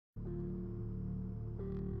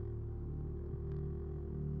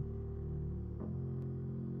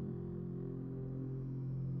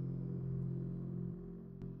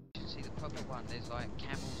see the proper one. There's like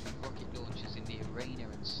camels with rocket launchers in the arena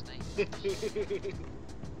and snakes.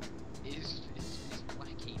 it's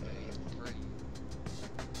wacky, but it's brilliant.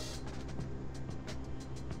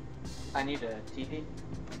 I need a TV.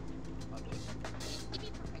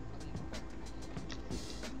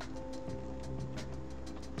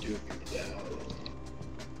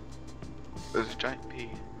 There's a giant pea.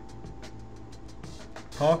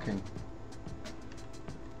 Parking.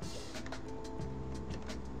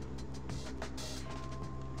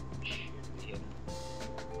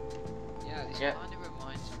 Yeah, this kind of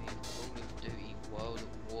reminds me of Call of Duty World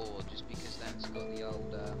of War, just because that's got the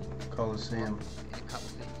old Coliseum. in a couple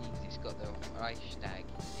of things, it's got the Reichstag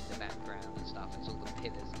in the background and stuff. It's all the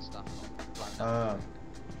pillars and stuff.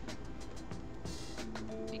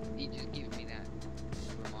 It just gives me that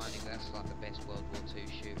reminding that's like the best World War II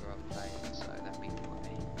shooter I've played, so that'd be my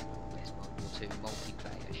best World War II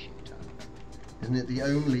multiplayer shooter. Isn't it the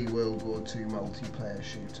only World War II multiplayer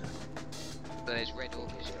shooter? But there's Red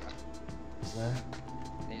Orchestra. Is there?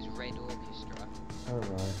 There's Red Orchestra. Oh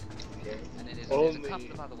right. And then there's a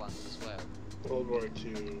couple of other ones as well. World War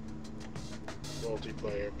II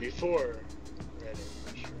multiplayer before Red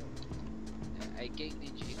Orchestra. Hey Geek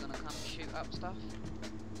Ninja, you gonna come and shoot up stuff?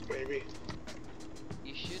 Maybe.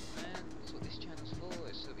 You should, man. That's what this channel's for,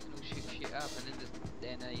 is so we can all shoot shit up, and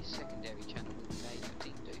then a secondary channel will be made for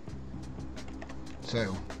Team Do.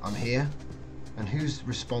 So, I'm here, and who's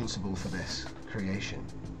responsible for this creation?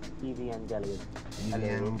 Evangelion.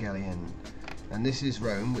 Evangelion. And this is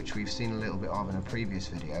Rome, which we've seen a little bit of in a previous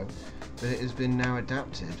video, but it has been now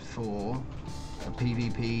adapted for a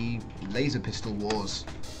PvP laser pistol wars.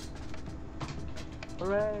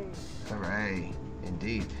 Hooray! Hooray,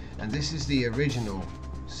 indeed. And this is the original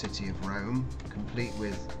city of Rome, complete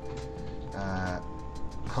with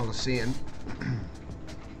Colosseum.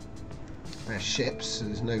 There's ships, so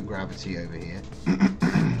there's no gravity over here,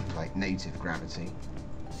 like native gravity.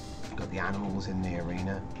 Got the animals in the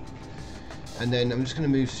arena. And then I'm just going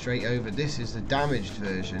to move straight over. This is the damaged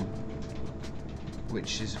version,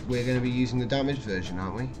 which is, we're going to be using the damaged version,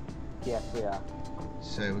 aren't we? Yes, we are.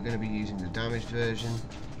 So we're going to be using the damaged version,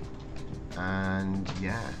 and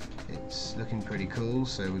yeah, it's looking pretty cool.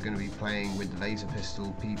 So we're going to be playing with the laser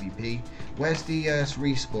pistol PvP. Where's the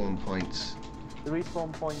respawn points? The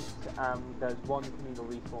respawn points, there's one communal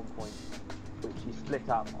respawn point, which you split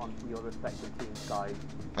up onto your respective team's guide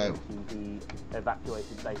Oh. to the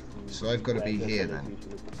evacuated base. So I've got to be here then?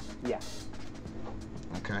 Yeah.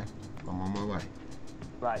 Okay, I'm on my way.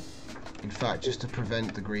 Right. In fact, just to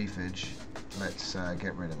prevent the griefage, let's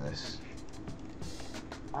get rid of this.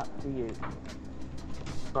 Up to you.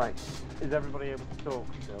 Right. Is everybody able to talk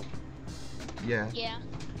still? Yeah. Yeah.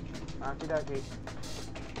 Okie dokie.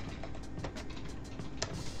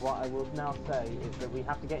 What I will now say is that we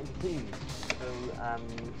have to get into teams. So I'm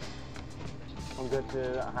going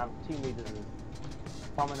to have team leaders as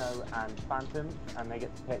Tomino and Phantom, and they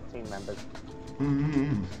get to pick team members.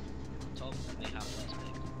 Mm-hmm. Tom may have first pick.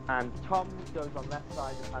 And Tom goes on left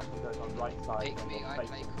side and Phantom goes on right side. Pick me, I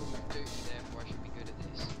play Call of Duty, therefore I should be good at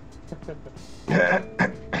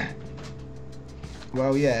this.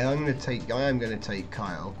 Well, yeah, I am going to take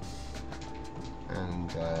Kyle. And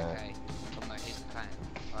Okay, Tom, no, here's the plan.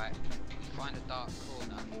 Right, you find a dark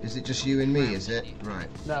corner. is it just you and me? Is it right?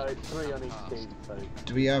 No, it's 3 on each team. So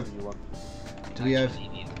Do we have? you want. Do we have? He's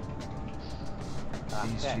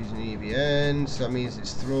Okay. choosing EVN, so that means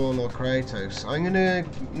it's Thrawn or Kratos. I'm gonna,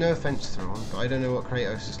 no offense Thrawn, but I don't know what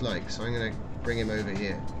Kratos is like, so I'm gonna bring him over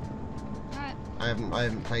here. Alright. I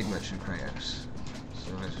haven't played much with Kratos,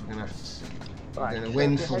 so we're gonna have to see. Right, You're gonna so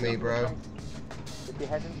win if you for head me, onto the bro. base- If you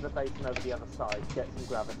head into the base and over the other side, get some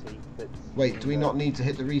gravity. That's Wait, do we not need to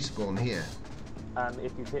hit the respawn here?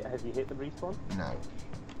 If you have you hit the respawn? No.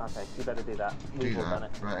 Okay, you better do that. Do We've all done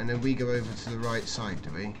that. it. Right, and then we go over to the right side,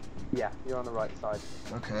 do we? Yeah, you're on the right side.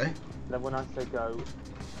 Okay. Then when I say go,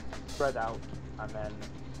 spread out, and then.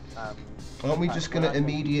 Aren't we just gonna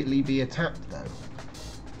immediately be attacked though?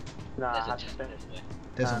 Nah, There's I a have to temple finish. in the way.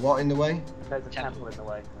 There's a what in the way? There's a temple in the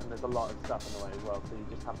way, and there's a lot of stuff in the way as well, so you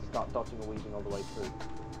just have to start dodging and weaving all the way through.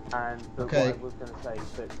 And but Okay. what I was going to say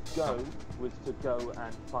is that go was to go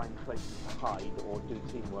and find places to hide or do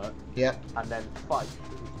teamwork, Yeah. and then fight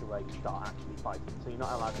is the way you start actually fighting. So you're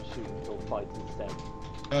not allowed to shoot until fight instead.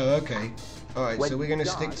 Oh, okay. Alright, When so we're you gonna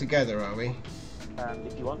stick die- together, are we?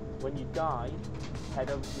 If you want, when you die, head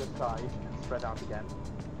over to your side and spread out again.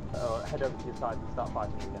 Or head over to your side and start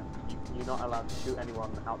fighting again. You're not allowed to shoot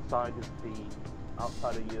anyone outside of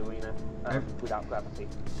the arena without gravity.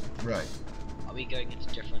 Right. Are we going into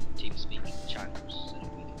different team speak channels so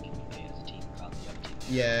that we can communicate as a team without the other team?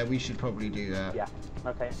 Yeah, we should probably do that. Yeah.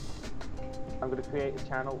 Okay. I'm going to create a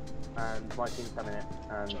channel, and my team's coming in,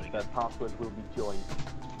 and Sorry. the password will be join.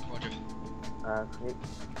 Roger. Create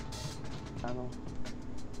channel.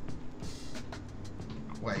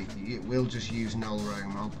 Wait, we'll just use null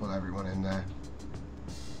roam. I'll put everyone in there.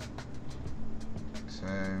 So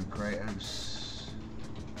Kratos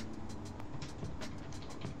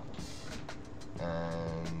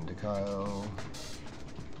and Kyle.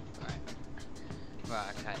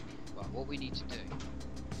 Right, okay. Right, what we need to do,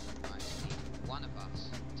 right, we need one of us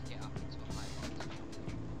to get up into a high mountain.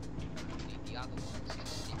 We need the other ones to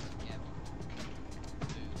stick together,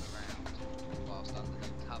 move around, whilst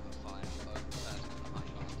underneath cover fire of the person on the high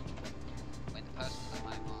mountain. When the person on the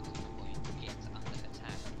high mountain point gets under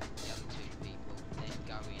attack, the other two people then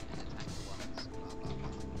go in and attack the ones, blah blah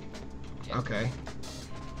blah. Yeah? Okay.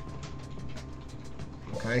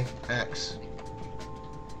 Okay, X.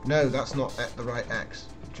 No, that's not at the right X.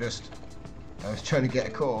 Just, I was trying to get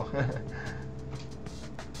a core.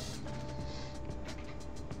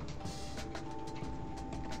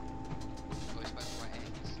 Always supposed to write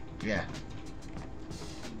X. Yeah.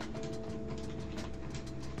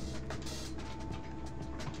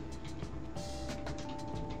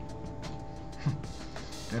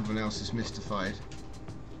 Everyone else is mystified.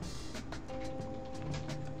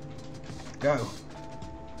 Go.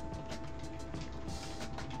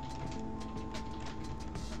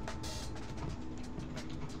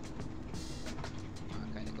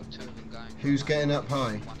 Okay, they've got two of them going. Who's getting up high?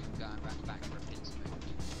 One of them going round the back for a pincer move.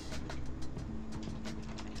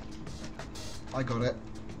 I got it.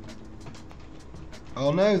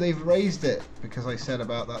 Oh no, they've raised it because I said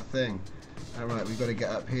about that thing. Alright, we've got to get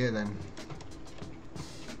up here then.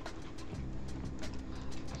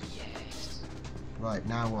 Yes. Right,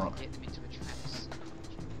 now what? Get them into a trap.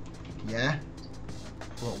 Yeah?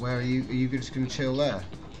 What, where are you? Are you just going to chill there?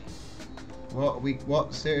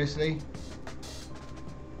 What? Seriously?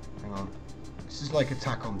 Hang on. This is like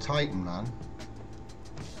Attack on Titan, man. Right,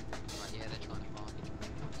 yeah, they're trying to find it.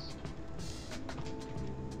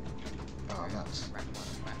 Oh, that's... Wrap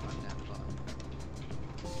one down the bottom.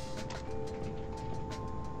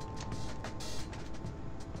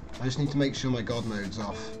 I just need to make sure my god mode's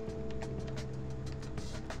off.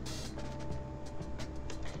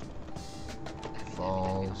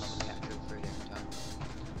 False.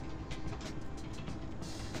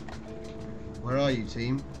 Where are you,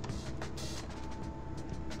 team?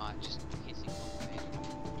 Just hitting one thing.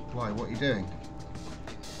 Why? What are you doing?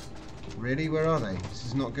 Really? Where are they? This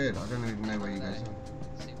is not good. I don't even know where you guys are.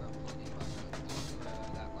 See where I'm pointing,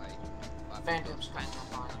 right? That way. Right, Phantom's Phantom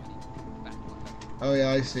behind you. back one. Oh yeah,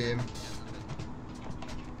 I see him.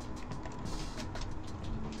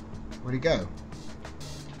 Where'd he go?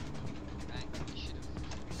 Bang, you should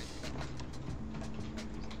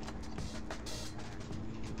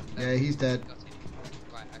have. Yeah, he's dead. Got him.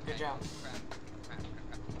 Right, okay. Good job. Crap.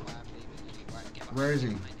 Why I'm leaving you. Right, get behind Where is him,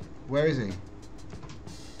 he? behind him. Where is he?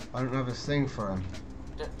 I don't have a thing for him.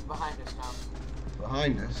 Behind us, Tom.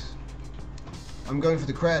 Behind us. I'm going for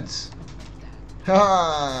the creds.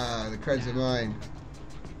 Ha! The creds are mine.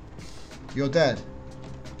 You're dead.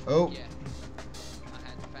 Oh. Yeah. I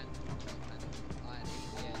had Phantom, I had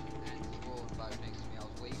EVN and Swarm both next to me. I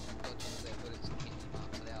was weaving, dodging their bullets and hitting them up,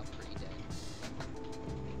 so they are pretty dead.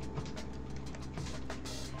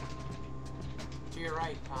 To your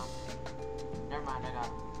right, Tom. Never mind, I got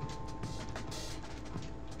him.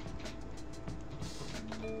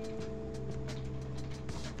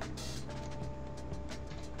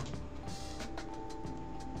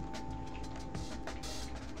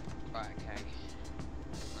 Right, okay.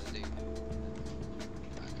 What do I do?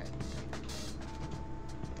 Okay.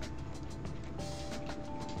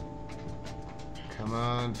 Come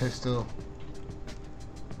on, pistol.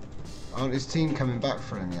 Aren't his team coming back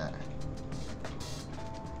for him yet?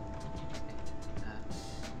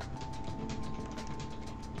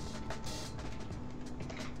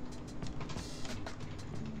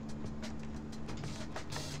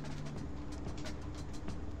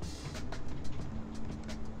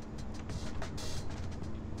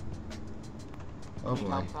 Oh Need boy.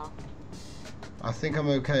 help, Tom? I think I'm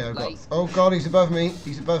okay. I've got... Late. Oh god, he's above me.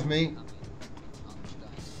 He's above me.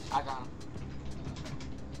 I got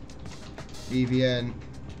him. EVN.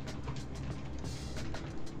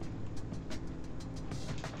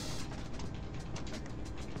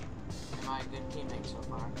 Am I a good teammate so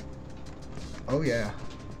far? Oh yeah.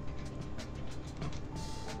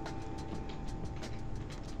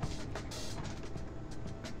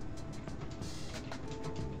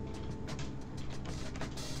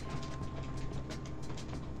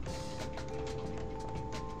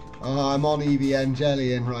 Oh, I'm on EVN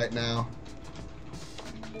jellying right now.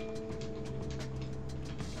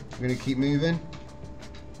 We're going to keep moving.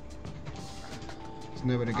 There's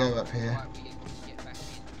nowhere to go up here. Right, we get back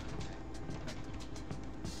in.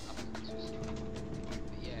 I thought this was... But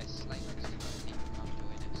yeah, Slate was the people come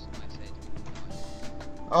join us. I said...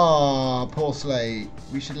 Oh, poor Slate.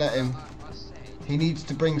 We should let him. I said... He needs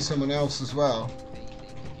to bring someone else as well. If you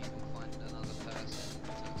can find another person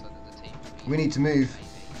so that the team can be We need to move.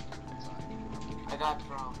 I got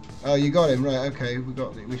thrown. Oh, you got him, right? Okay,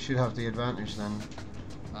 we should have the advantage then.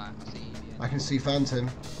 Right, I see you. I can see Phantom.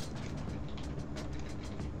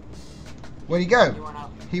 Where'd he go? He went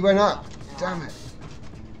up. He went up. Yeah. Damn it.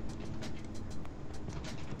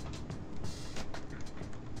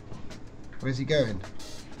 Where's he going?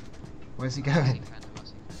 Where's he going?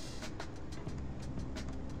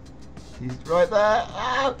 He's right there.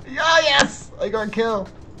 Ah, yeah, yes! I got a kill.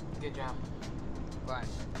 Good job. Right.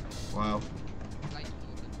 Wow.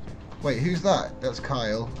 Wait, who's that? That's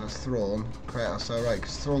Kyle. That's Thrawn. Kratos, alright,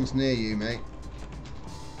 because Thrawn's near you, mate.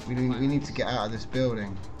 We need to get out of this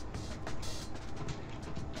building.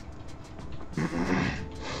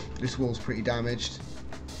 This wall's pretty damaged.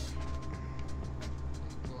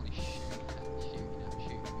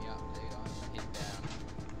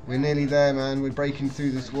 We're nearly there, man. We're breaking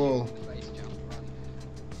through this wall.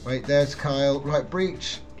 Wait, there's Kyle. Right,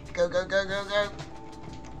 breach. Go, go, go, go, go.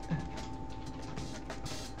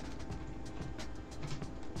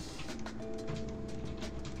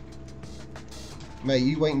 Mate,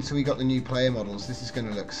 you wait until we got the new player models. This is going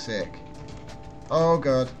to look sick. Oh,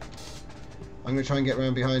 God. I'm going to try and get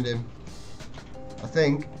around behind him. I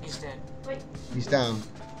think. He's dead. He's down.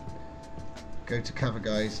 Go to cover,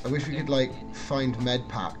 guys. I wish we could, like, find med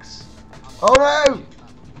packs. Oh, no!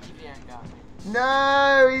 EVN got me.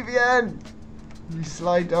 No, EVN! You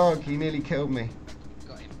sly dog. He nearly killed me.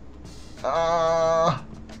 Got him. Ah!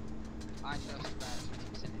 I lost about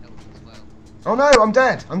 50% health as well. Oh, no! I'm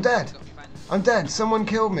dead! I'm dead! Got Phantom. I'm dead! Someone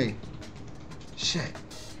killed me! Shit.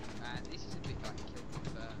 And this is a bit like kill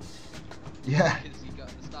confirmed. Yeah. Because you got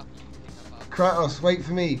the stuff you can pick up after. Kratos, wait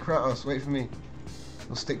for me. Kratos, wait for me.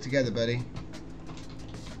 We'll stick together, buddy.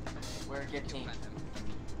 We're a good team. Phantom.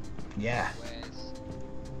 Yeah. Where's... I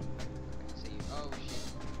can see you. Oh shit.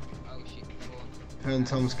 Oh shit.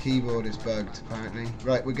 Phantom's keyboard is bugged, apparently.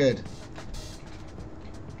 Right, we're good.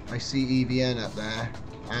 I see EVN up there,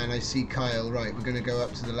 and I see Kyle. Right, we're going to go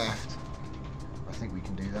up to the left. I think we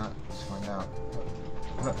can do that. Let's find out.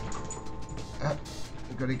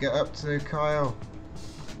 We've got to get up to Kyle.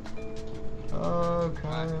 Oh,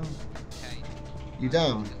 Kyle. Okay. You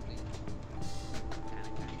down?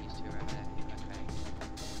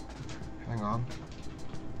 Hang on.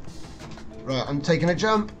 Right, I'm taking a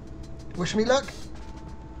jump. Wish me luck.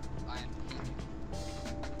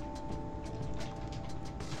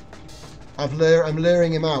 I'm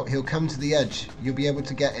luring him out. He'll come to the edge. You'll be able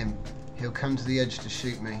to get him. He'll come to the edge to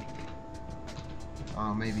shoot me.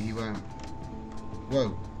 Oh, maybe he won't.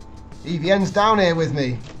 Whoa. EVN's down here with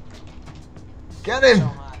me. Get him!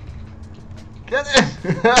 Get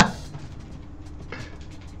him!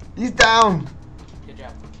 He's down! Good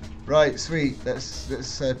job. Right, sweet. Let's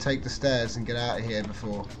take the stairs and get out of here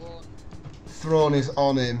before. Thrawn is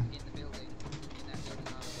on him.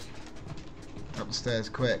 Up the stairs,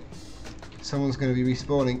 quick. Someone's going to be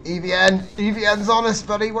respawning. EVN! EVN's on us,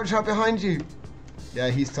 buddy! Watch out behind you! Yeah,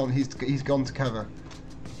 he's gone to cover.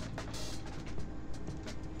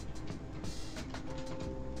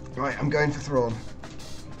 Right, I'm going for Thrawn.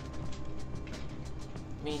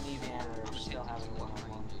 Me and EVN are still having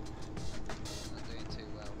one-on-one. Not doing too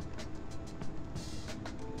well.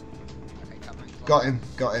 Okay, covering. Got him,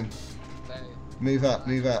 got him. Boom. Move up,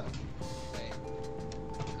 move up. Okay.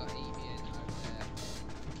 Got EVN over there.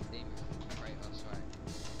 Team Kratos, right?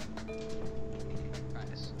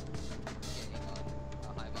 Kratos. Getting on a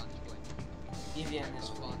high vantage point. EVN is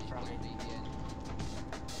fleeing from me.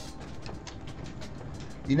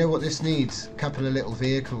 You know what this needs? A couple of little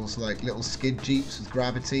vehicles, like little skid jeeps with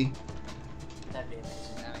gravity. That'd be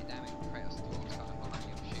amazing. Damn it, Kratos, the wall's kind of behind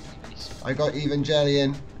you, shooting me. This I got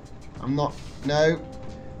Evangelion. I'm not... No.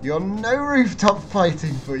 You're no rooftop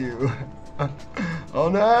fighting for you. Oh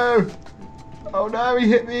no. Oh no, he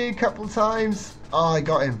hit me a couple times. Oh, I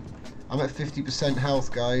got him. I'm at 50%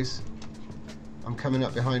 health, guys. I'm coming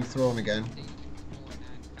up behind Thrawn again.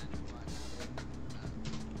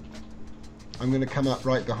 I'm going to come up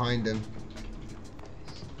right behind him.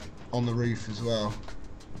 On the roof as well.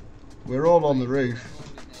 We're all on the roof.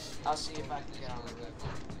 I'll see if I can get on the roof.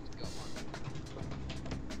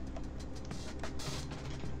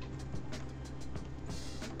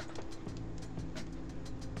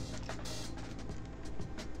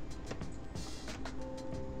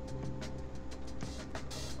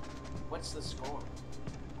 What's the score?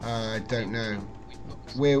 I don't know. We've got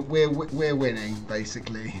this. We're winning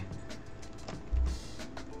basically.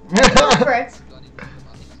 Go for it. Gone into the- I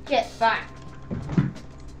think it's Get back.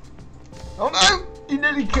 Oh no! He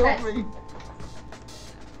nearly killed Yes. me.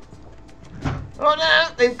 Oh no!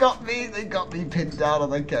 They've got me. They got me pinned down.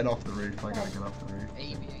 I'm getting off the roof. I gotta get off the roof.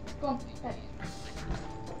 avian. Go on. Avian.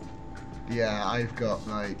 Yeah, I've got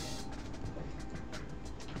like.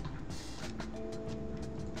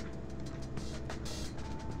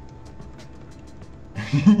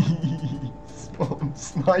 Spawn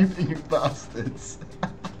sniping, you bastards.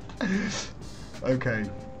 Okay.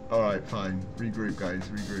 Alright, fine. Regroup, guys.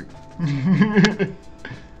 Regroup.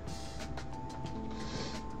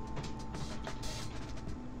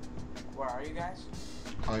 Where are you guys?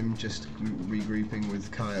 I'm just regrouping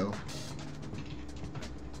with Kyle.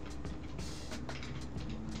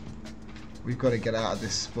 We've got to get out of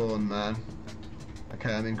this spawn, man.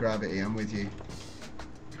 Okay, I'm in gravity. I'm with you.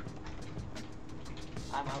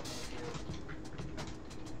 I'm out with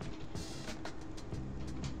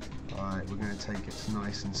you. Alright, we're going to take it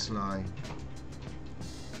nice and slow.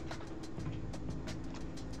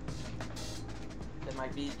 That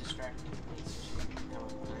might be distracting.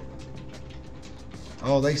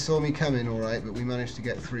 Oh, they saw me coming, alright, but we managed to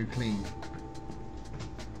get through clean.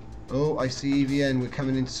 Oh, I see EVN. We're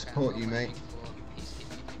coming in to support you, mate. He's hit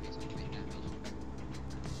me if it's a bit damaged.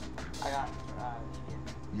 I got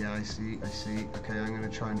Yeah, I see. Okay, I'm going to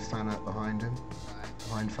try and fan up behind him. Right.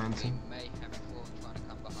 Behind We Phantom. may have Thorn trying to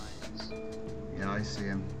come behind us. Yeah, I see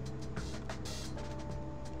him.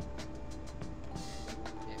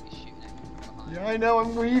 Yeah, he's shooting at you from behind. Yeah, I know.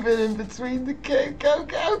 I'm weaving in between the kick. Go,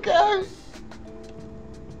 go, go! Got him.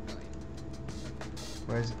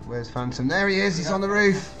 Where's Phantom? There he is. He's on the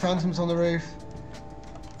roof. Phantom's on the roof.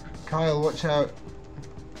 Kyle, watch out.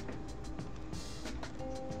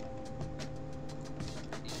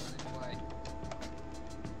 He's running away.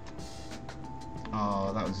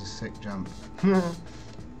 Oh, that was a sick jump. Random,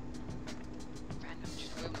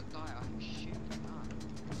 just will not die. I'm shooting up.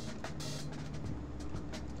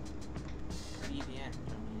 Pretty the end.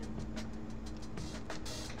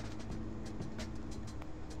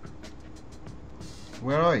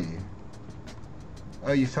 Where are you?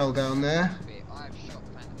 Oh, you fell down there? I've shot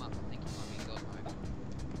Phantom up. I think he might be God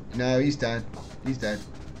mode. No, he's dead. He's dead.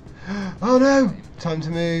 Oh no! Time to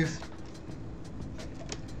move.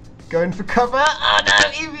 Going for cover. Oh no!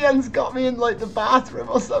 EVN's got me in like the bathroom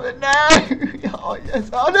or something. No! Oh yes.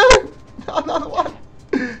 Oh no! Another one.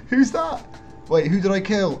 Who's that? Wait, who did I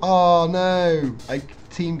kill? Oh no! I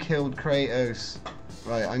team killed Kratos.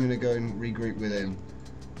 Right, I'm gonna go and regroup with him.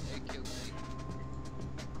 Who killed me?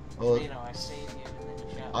 Or, You know, I saved you and then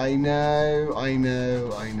you shot. I know.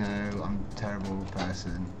 I'm a terrible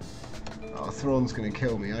person. Oh, Thrawn's gonna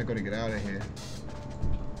kill me. I gotta get out of here.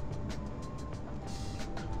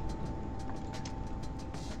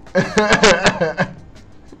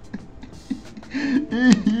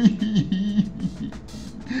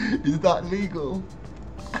 Is that legal?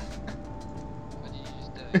 What did you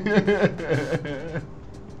just do?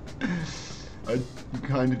 I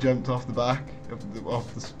kind of jumped off the back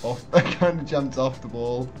I kind of jumped off the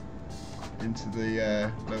wall into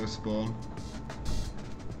the lower spawn.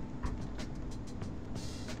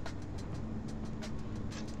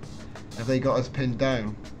 Have they got us pinned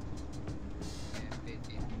down? Yeah, bit,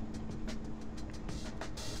 yeah.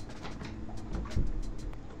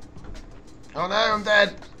 Oh no, I'm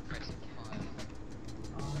dead! Pressing fire.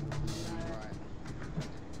 Oh, no.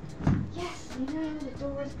 Right. Yes, you know the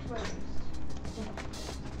door is closed.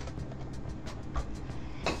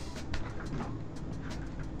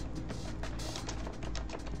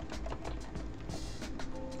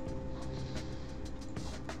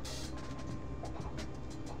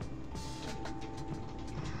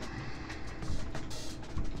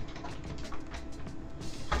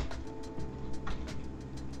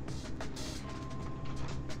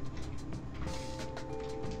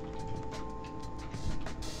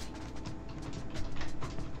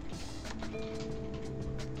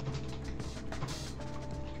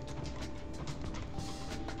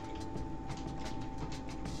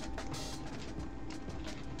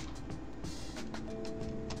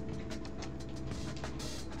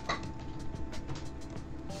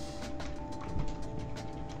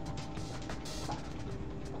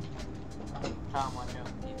 Tom, watch out.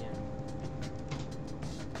 You did.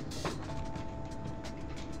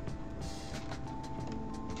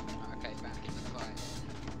 Okay, back in the fight.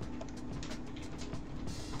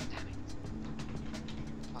 Damn it.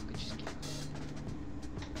 I could just give up.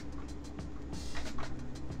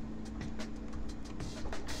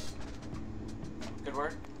 Good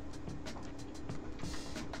work.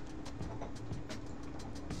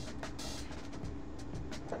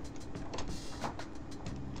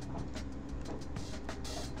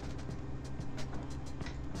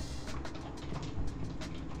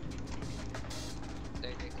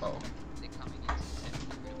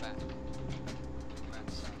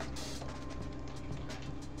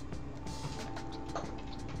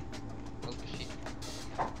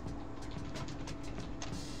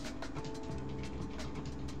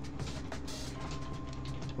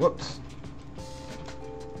 Whoops.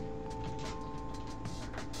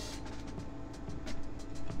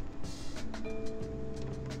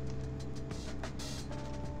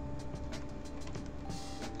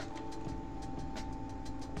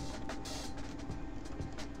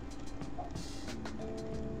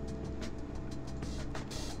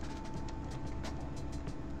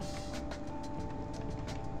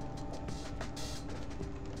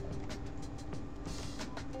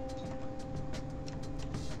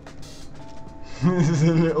 This is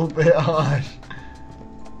a little bit harsh.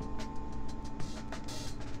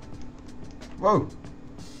 Whoa!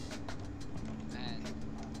 Man,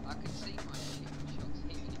 I can see my shit shots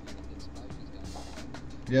hitting him with the explosions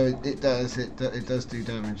going. Yeah, it does. It does do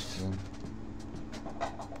damage to them.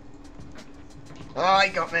 Oh, he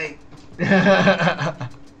got me!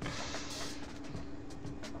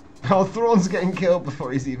 Oh, Thrawn's getting killed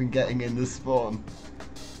before he's even getting in the spawn.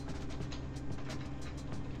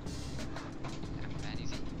 Man,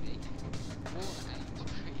 he's hitting me. Warner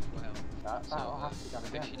aims pretty well. That'll have to be done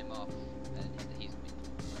again. Pushing him off, and he's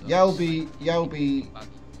been. Yelby,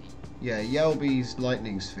 yeah, Yelby's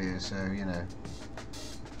lightning sphere, so you know.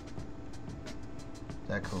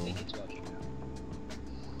 They're I cool. think it's working now.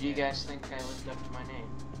 Do you guys think I lived up to my name?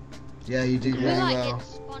 Yeah, you do We really like well. get